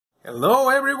Hello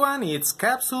everyone, it's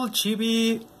Capsule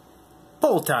Chibi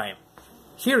poll time.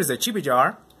 Here is the Chibi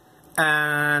jar,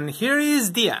 and here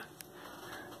is Dia.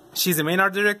 She's the main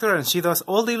art director and she does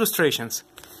all the illustrations.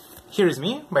 Here is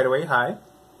me, by the way, hi,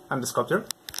 I'm the sculptor.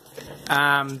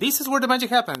 This is where the magic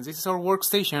happens. This is our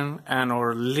workstation and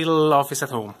our little office at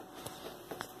home.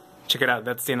 Check it out,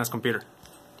 that's Diana's computer.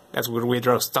 That's where we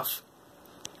draw stuff.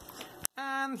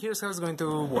 And here's how it's going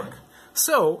to work.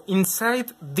 So,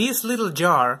 inside this little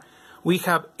jar, we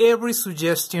have every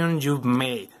suggestion you've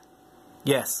made.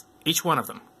 Yes, each one of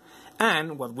them.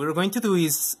 And what we're going to do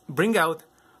is bring out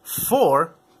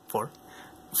four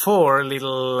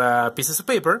little pieces of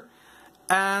paper,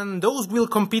 and those will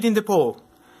compete in the poll.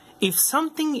 If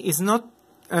something is not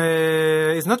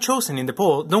chosen in the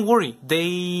poll, don't worry,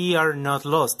 they are not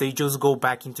lost. They just go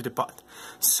back into the pot.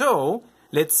 So,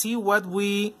 let's see what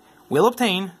we will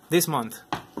obtain this month.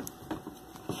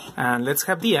 And let's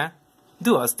have Dia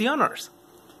do us the honors.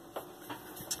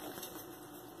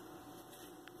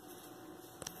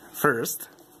 First,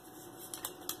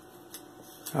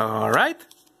 alright,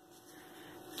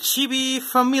 Chibi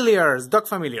familiars, dog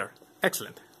familiar.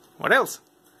 Excellent. What else?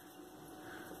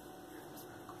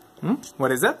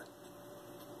 What is that?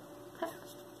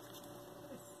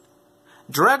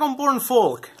 Dragonborn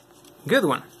folk. Good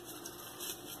one.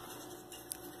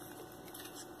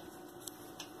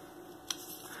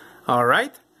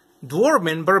 Alright,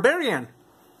 Dwarven Barbarian.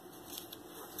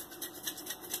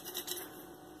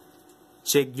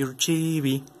 Check your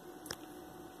Chibi.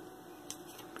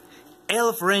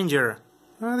 Elf Ranger.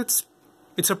 Well,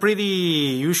 it's a pretty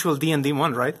usual D&D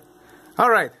one, right?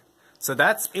 Alright, so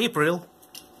that's April.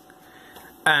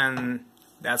 And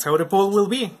that's how the poll will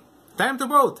be. Time to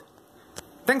vote.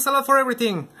 Thanks a lot for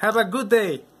everything. Have a good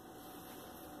day.